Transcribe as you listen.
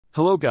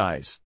Hello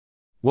guys.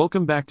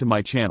 Welcome back to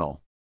my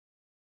channel.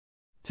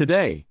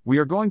 Today, we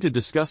are going to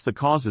discuss the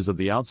causes of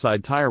the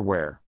outside tire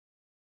wear.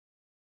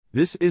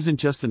 This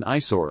isn't just an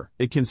eyesore,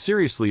 it can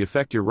seriously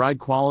affect your ride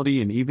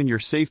quality and even your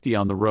safety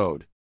on the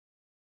road.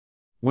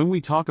 When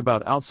we talk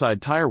about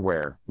outside tire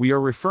wear, we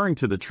are referring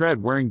to the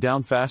tread wearing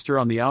down faster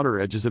on the outer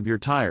edges of your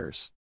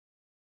tires.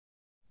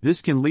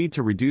 This can lead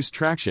to reduced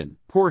traction,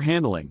 poor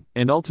handling,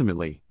 and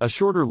ultimately, a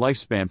shorter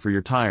lifespan for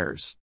your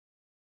tires.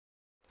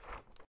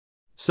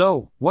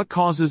 So, what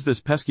causes this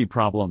pesky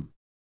problem?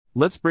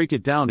 Let's break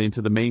it down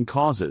into the main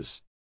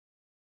causes.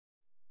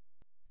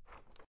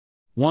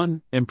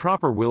 1.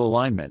 Improper wheel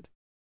alignment.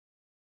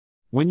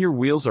 When your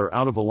wheels are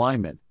out of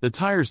alignment, the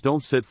tires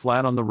don't sit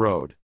flat on the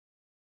road.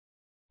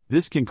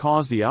 This can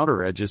cause the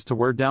outer edges to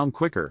wear down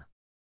quicker.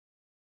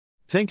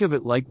 Think of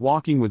it like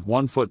walking with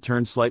one foot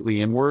turned slightly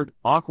inward,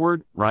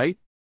 awkward, right?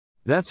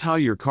 That's how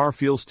your car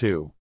feels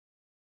too.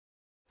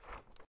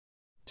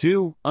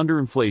 2.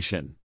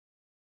 Underinflation.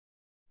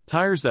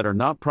 Tires that are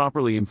not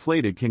properly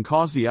inflated can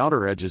cause the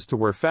outer edges to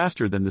wear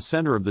faster than the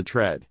center of the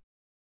tread.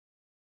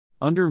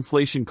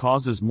 Underinflation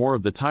causes more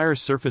of the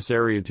tire's surface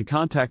area to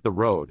contact the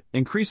road,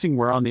 increasing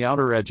wear on the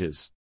outer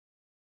edges.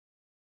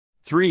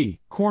 3.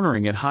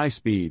 Cornering at high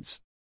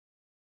speeds.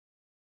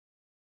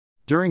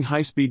 During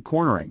high-speed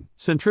cornering,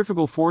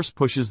 centrifugal force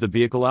pushes the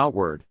vehicle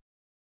outward.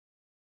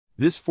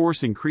 This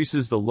force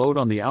increases the load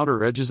on the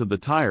outer edges of the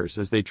tires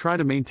as they try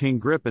to maintain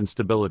grip and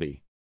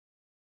stability.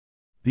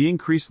 The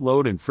increased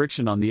load and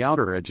friction on the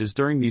outer edges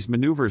during these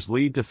maneuvers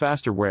lead to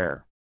faster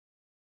wear.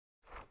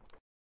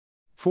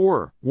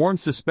 4. Worn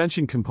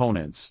suspension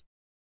components.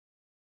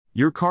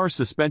 Your car's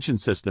suspension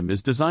system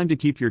is designed to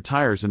keep your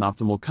tires in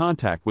optimal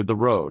contact with the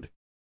road.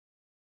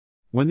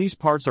 When these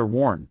parts are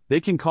worn,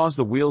 they can cause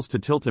the wheels to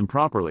tilt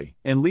improperly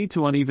and lead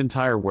to uneven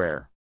tire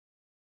wear.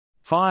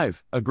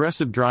 5.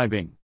 Aggressive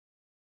driving.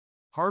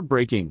 Hard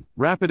braking,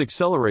 rapid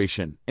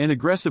acceleration, and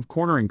aggressive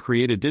cornering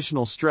create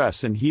additional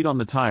stress and heat on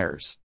the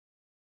tires.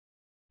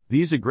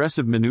 These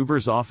aggressive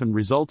maneuvers often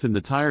result in the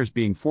tires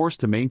being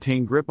forced to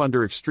maintain grip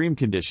under extreme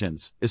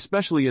conditions,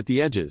 especially at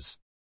the edges.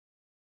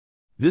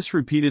 This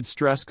repeated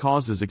stress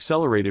causes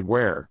accelerated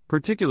wear,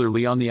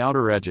 particularly on the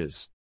outer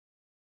edges.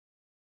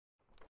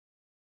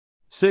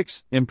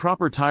 6.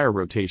 Improper tire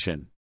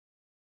rotation.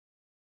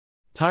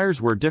 Tires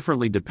wear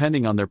differently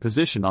depending on their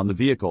position on the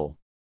vehicle.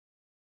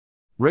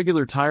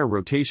 Regular tire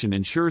rotation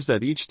ensures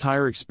that each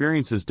tire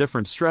experiences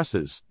different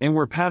stresses and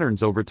wear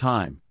patterns over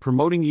time,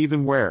 promoting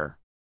even wear.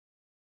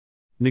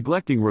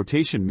 Neglecting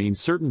rotation means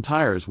certain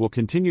tires will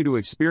continue to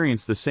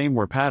experience the same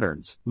wear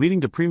patterns,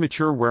 leading to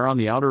premature wear on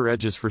the outer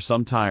edges for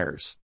some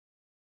tires.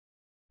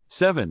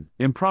 7.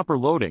 Improper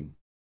loading.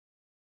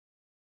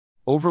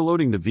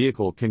 Overloading the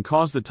vehicle can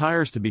cause the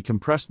tires to be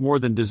compressed more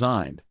than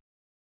designed.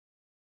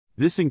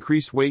 This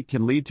increased weight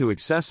can lead to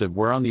excessive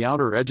wear on the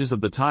outer edges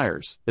of the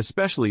tires,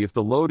 especially if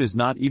the load is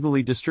not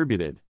evenly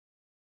distributed.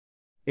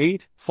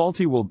 8.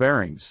 Faulty wheel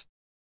bearings.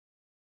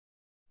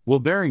 Wheel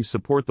bearings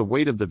support the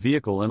weight of the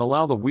vehicle and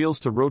allow the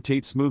wheels to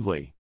rotate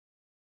smoothly.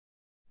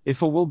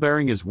 If a wheel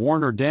bearing is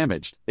worn or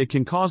damaged, it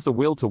can cause the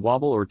wheel to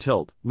wobble or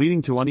tilt,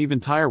 leading to uneven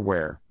tire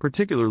wear,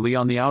 particularly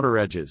on the outer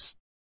edges.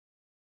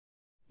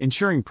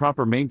 Ensuring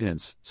proper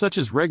maintenance, such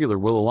as regular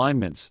wheel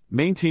alignments,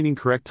 maintaining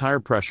correct tire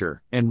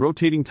pressure, and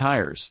rotating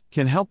tires,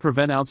 can help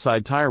prevent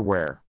outside tire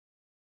wear.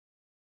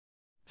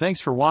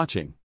 Thanks for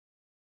watching.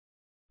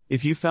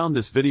 If you found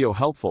this video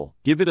helpful,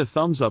 give it a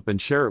thumbs up and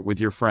share it with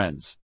your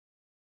friends.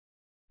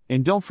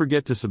 And don't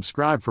forget to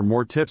subscribe for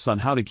more tips on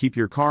how to keep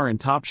your car in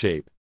top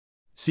shape.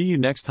 See you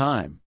next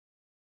time.